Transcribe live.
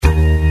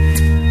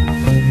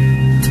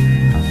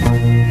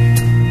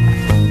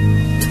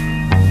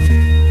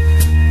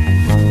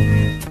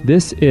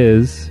This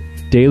is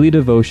Daily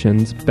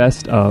Devotions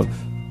Best Of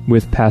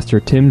with Pastor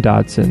Tim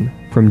Dodson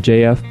from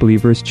JF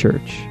Believers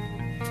Church.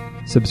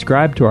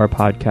 Subscribe to our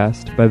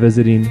podcast by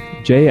visiting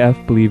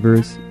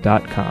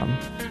jfbelievers.com.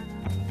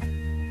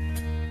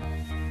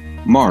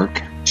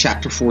 Mark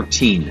chapter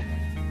 14.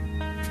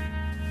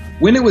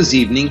 When it was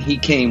evening, he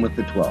came with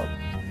the 12.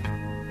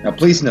 Now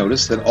please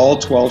notice that all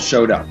 12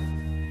 showed up.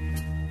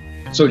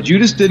 So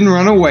Judas didn't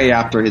run away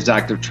after his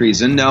act of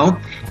treason. No,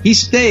 he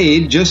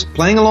stayed just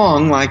playing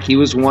along like he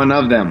was one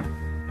of them.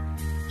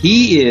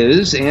 He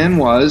is and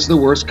was the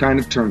worst kind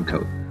of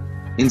turncoat,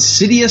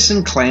 insidious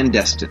and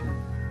clandestine.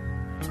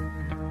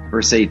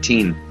 Verse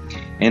 18,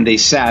 and they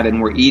sat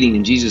and were eating,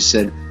 and Jesus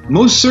said,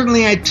 "Most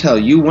certainly I tell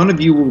you, one of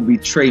you will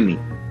betray me,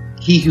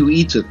 he who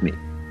eats with me."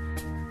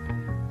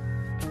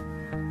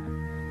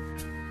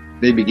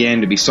 They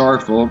began to be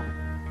sorrowful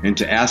and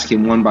to ask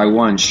him one by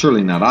one,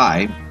 "Surely not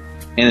I?"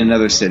 And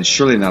another said,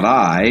 "Surely not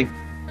I."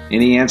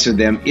 And he answered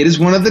them, "It is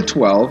one of the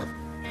 12,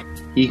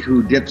 he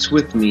who dips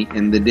with me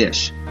in the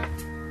dish."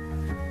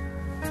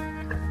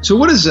 So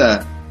what is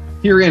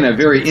herein a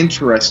very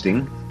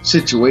interesting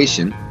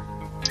situation,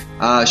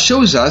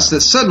 shows us that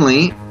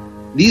suddenly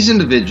these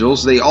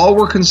individuals, they all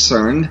were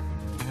concerned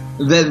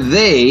that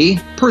they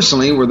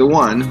personally were the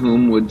one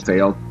whom would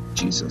fail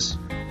Jesus.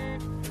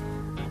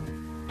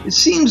 It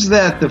seems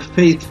that the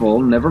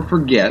faithful never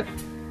forget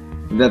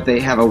that they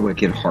have a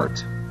wicked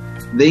heart.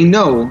 They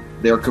know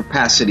their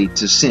capacity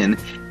to sin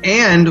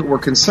and were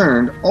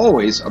concerned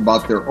always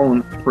about their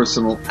own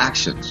personal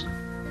actions.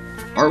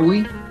 Are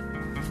we?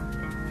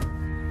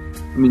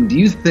 I mean, do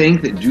you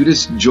think that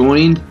Judas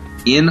joined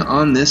in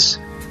on this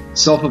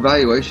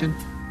self-evaluation?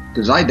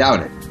 Because I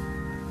doubt it.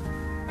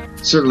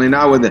 Certainly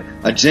not with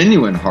a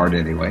genuine heart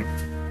anyway.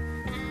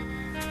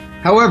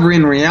 However,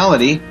 in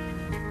reality,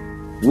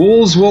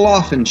 wolves will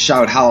often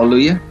shout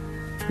hallelujah.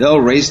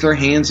 They'll raise their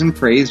hands in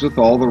praise with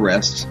all the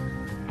rest,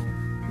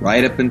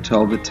 right up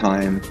until the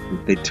time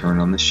that they turn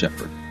on the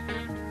shepherd.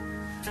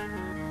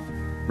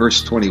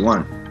 Verse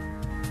 21.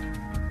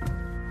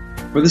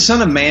 For the Son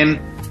of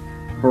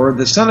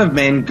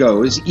Man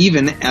goes,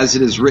 even as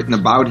it is written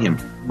about him.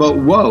 But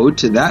woe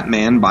to that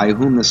man by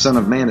whom the Son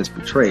of Man is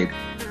betrayed.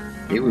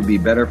 It would be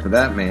better for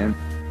that man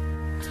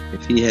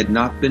if he had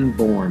not been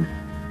born.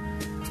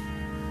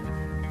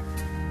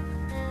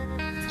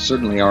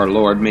 Certainly our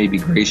Lord may be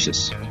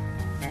gracious.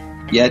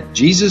 Yet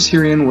Jesus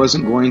herein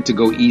wasn't going to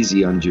go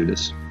easy on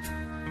Judas.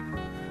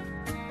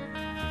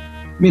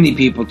 Many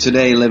people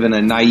today live in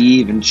a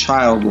naive and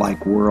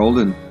childlike world,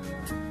 and,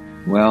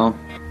 well,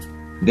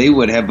 they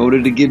would have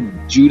voted to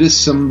give Judas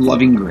some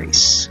loving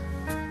grace.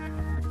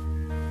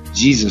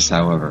 Jesus,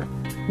 however,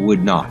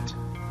 would not.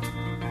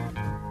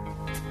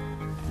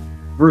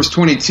 Verse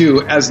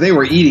 22, as they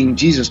were eating,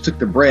 Jesus took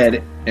the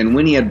bread, and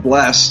when he had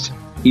blessed,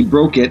 he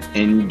broke it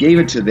and gave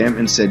it to them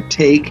and said,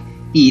 "Take,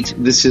 eat,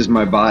 this is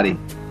my body."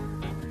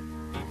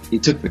 He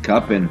took the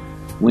cup, and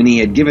when he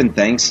had given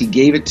thanks, he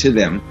gave it to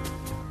them.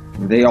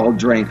 They all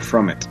drank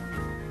from it.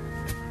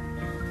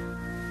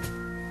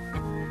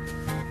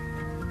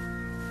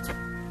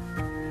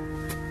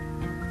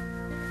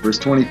 Verse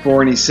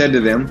 24, and he said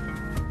to them,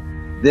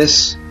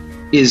 "This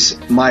is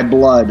my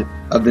blood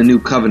of the new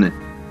covenant,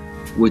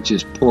 which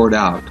is poured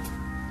out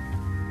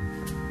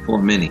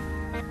for many."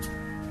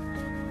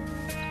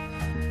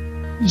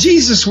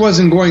 Jesus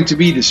wasn't going to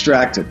be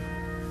distracted.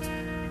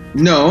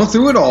 No,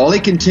 through it all, he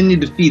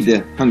continued to feed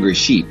the hungry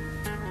sheep.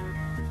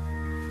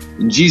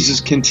 And Jesus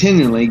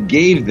continually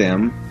gave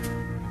them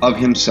of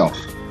himself.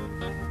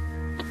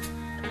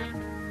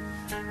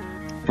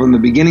 From the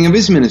beginning of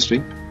his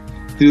ministry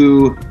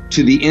through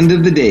to the end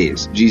of the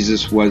days,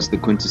 Jesus was the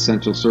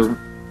quintessential servant.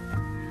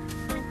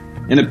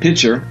 In a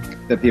picture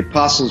that the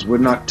apostles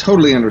would not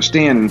totally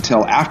understand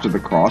until after the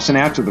cross and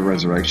after the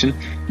resurrection,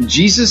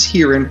 Jesus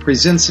herein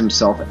presents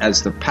himself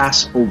as the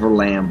Passover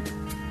lamb.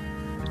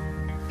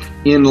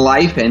 In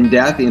life and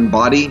death, in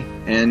body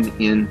and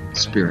in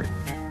spirit.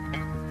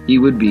 He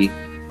would be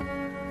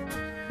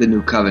the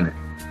new covenant,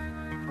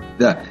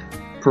 the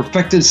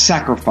perfected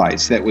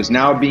sacrifice that was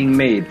now being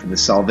made for the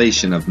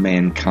salvation of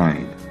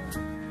mankind.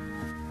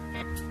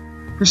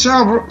 For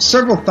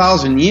several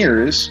thousand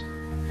years,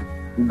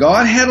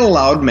 God had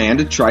allowed man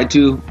to try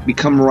to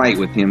become right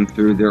with him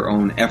through their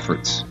own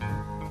efforts.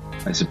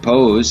 I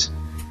suppose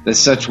that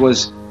such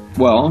was,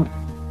 well,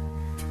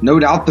 no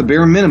doubt the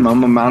bare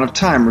minimum amount of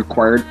time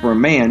required for a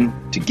man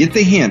to get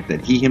the hint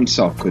that he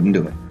himself couldn't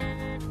do it.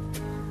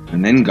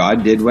 And then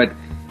God did what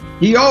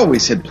he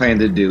always had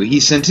planned to do.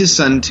 He sent his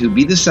Son to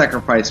be the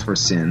sacrifice for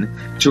sin,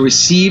 to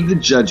receive the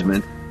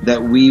judgment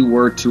that we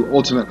were to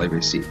ultimately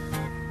receive,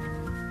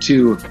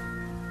 to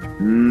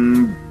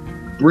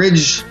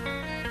bridge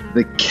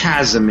the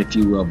chasm, if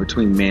you will,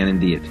 between man and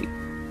deity.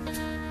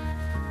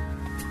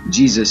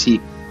 Jesus,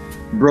 he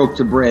broke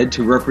the bread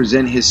to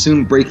represent his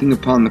soon breaking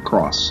upon the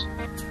cross.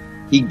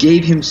 He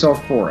gave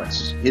himself for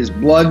us. His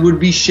blood would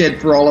be shed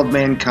for all of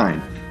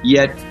mankind,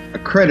 yet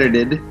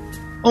accredited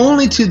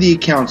only to the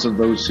accounts of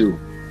those who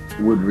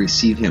would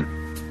receive him.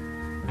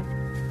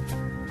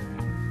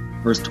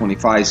 Verse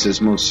 25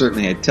 says, most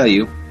certainly I tell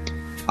you,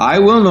 I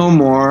will no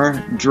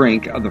more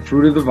drink of the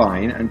fruit of the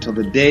vine until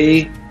the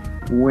day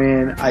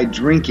when I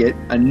drink it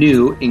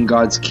anew in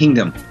God's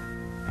kingdom.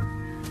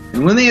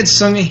 And when they had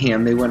sung a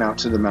hymn, they went out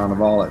to the Mount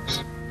of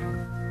Olives.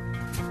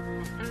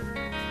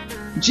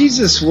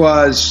 Jesus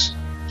was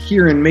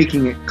here in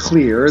making it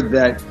clear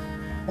that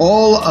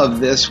all of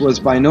this was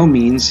by no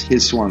means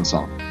his swan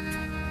song.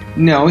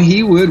 No,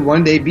 he would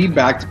one day be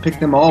back to pick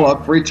them all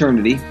up for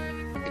eternity.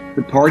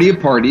 The party of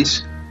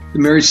parties, the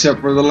marriage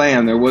supper of the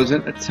Lamb. There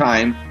wasn't a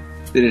time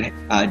that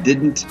it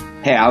didn't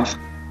have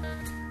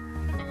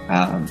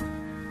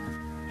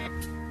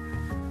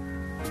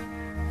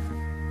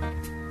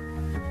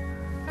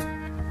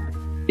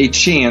a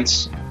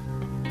chance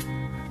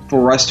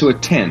for us to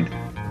attend.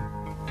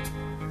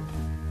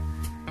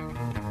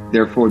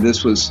 Therefore,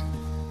 this was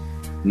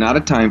not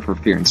a time for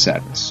fear and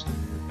sadness.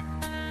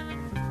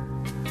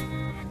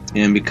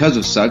 And because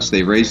of such,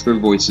 they raised their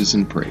voices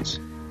in praise.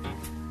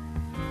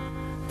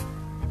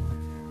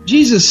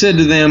 Jesus said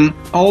to them,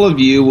 all of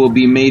you will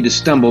be made to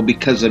stumble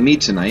because of me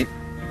tonight.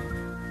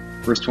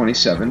 Verse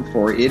 27,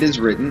 for it is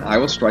written, I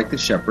will strike the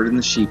shepherd and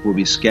the sheep will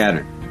be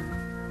scattered.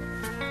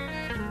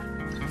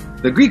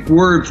 The Greek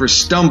word for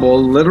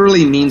stumble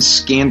literally means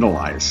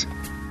scandalize,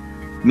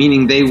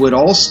 meaning they would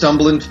all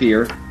stumble in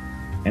fear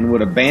and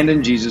would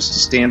abandon Jesus to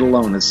stand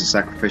alone as the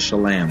sacrificial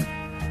lamb.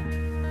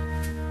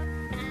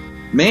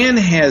 Man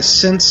has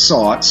since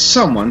sought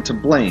someone to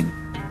blame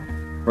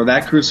for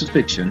that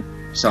crucifixion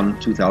some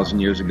 2,000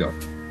 years ago.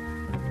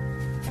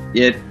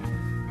 Yet,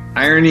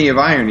 irony of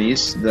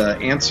ironies, the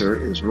answer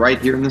is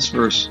right here in this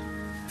verse.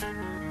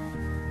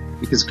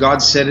 Because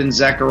God said in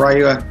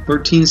Zechariah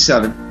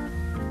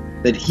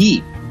 13:7 that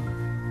he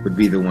would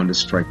be the one to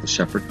strike the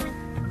shepherd.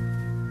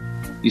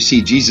 You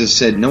see, Jesus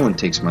said, no one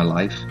takes my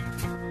life.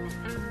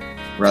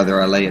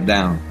 Rather, I lay it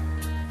down.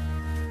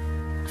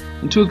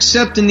 And to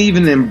accept and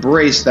even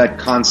embrace that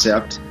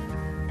concept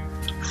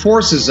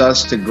forces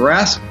us to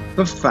grasp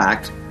the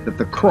fact that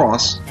the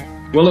cross,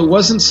 well, it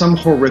wasn't some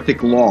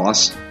horrific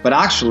loss, but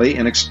actually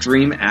an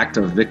extreme act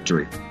of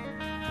victory.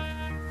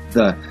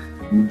 The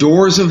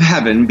doors of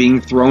heaven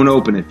being thrown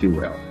open, if you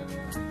will.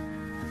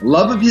 The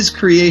love of his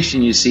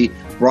creation, you see,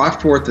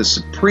 brought forth a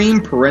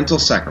supreme parental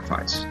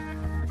sacrifice.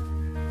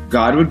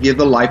 God would give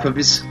the life of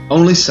his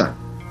only son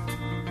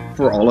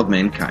for all of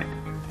mankind.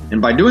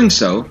 And by doing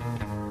so,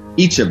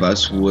 each of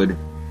us would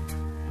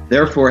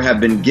therefore have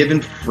been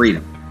given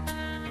freedom.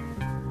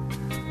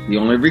 The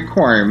only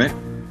requirement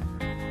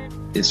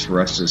is for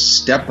us to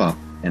step up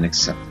and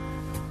accept it.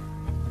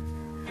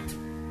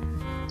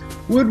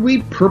 Would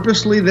we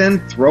purposely then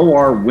throw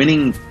our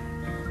winning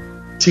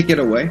ticket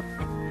away?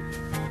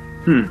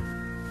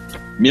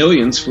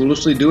 Millions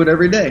foolishly do it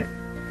every day.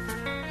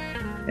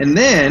 And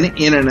then,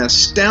 in an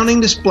astounding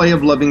display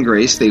of loving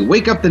grace, they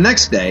wake up the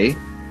next day,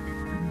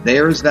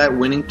 there's that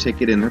winning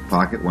ticket in their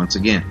pocket once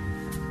again.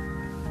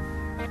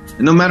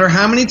 And no matter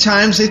how many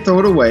times they throw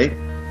it away,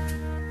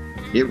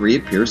 it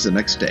reappears the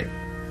next day,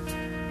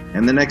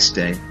 and the next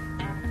day,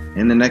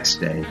 and the next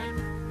day,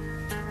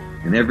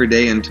 and every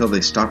day until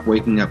they stop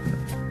waking up in it.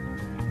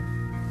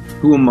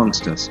 Who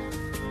amongst us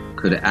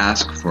could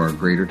ask for a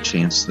greater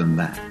chance than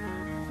that?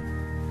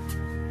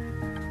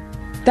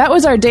 That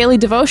was our daily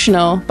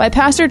devotional by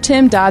Pastor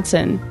Tim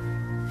Dodson.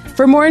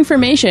 For more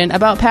information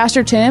about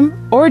Pastor Tim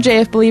or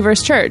JF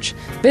Believers Church,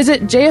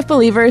 visit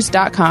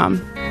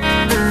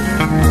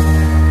jfbelievers.com.